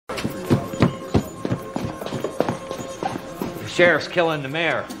Sheriff's killing the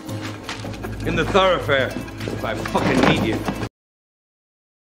mayor. In the thoroughfare. If I fucking need you.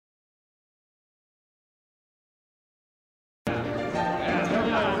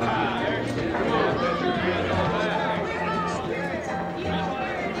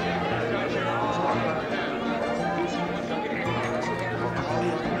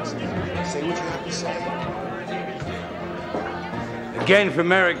 Say what you have to say. Again from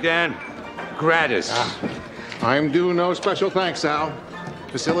Merrick, Dan. Gratis. I'm due no special thanks, Al.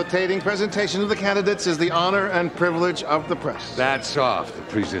 Facilitating presentation of the candidates is the honor and privilege of the press. That's off, the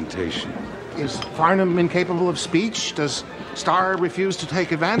presentation. Is Farnham incapable of speech? Does Starr refuse to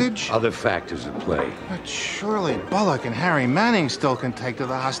take advantage? Other factors at play. But surely Bullock and Harry Manning still can take to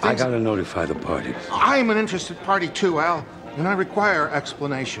the hustings. I gotta notify the parties. I'm an interested party too, Al, and I require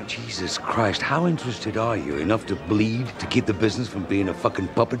explanation. Jesus Christ, how interested are you? Enough to bleed to keep the business from being a fucking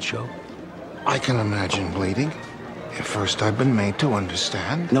puppet show? I can imagine bleeding. At first I've been made to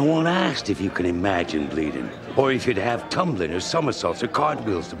understand. No one asked if you can imagine bleeding. Or if you'd have tumbling or somersaults or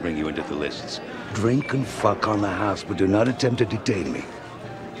cartwheels to bring you into the lists. Drink and fuck on the house, but do not attempt to detain me.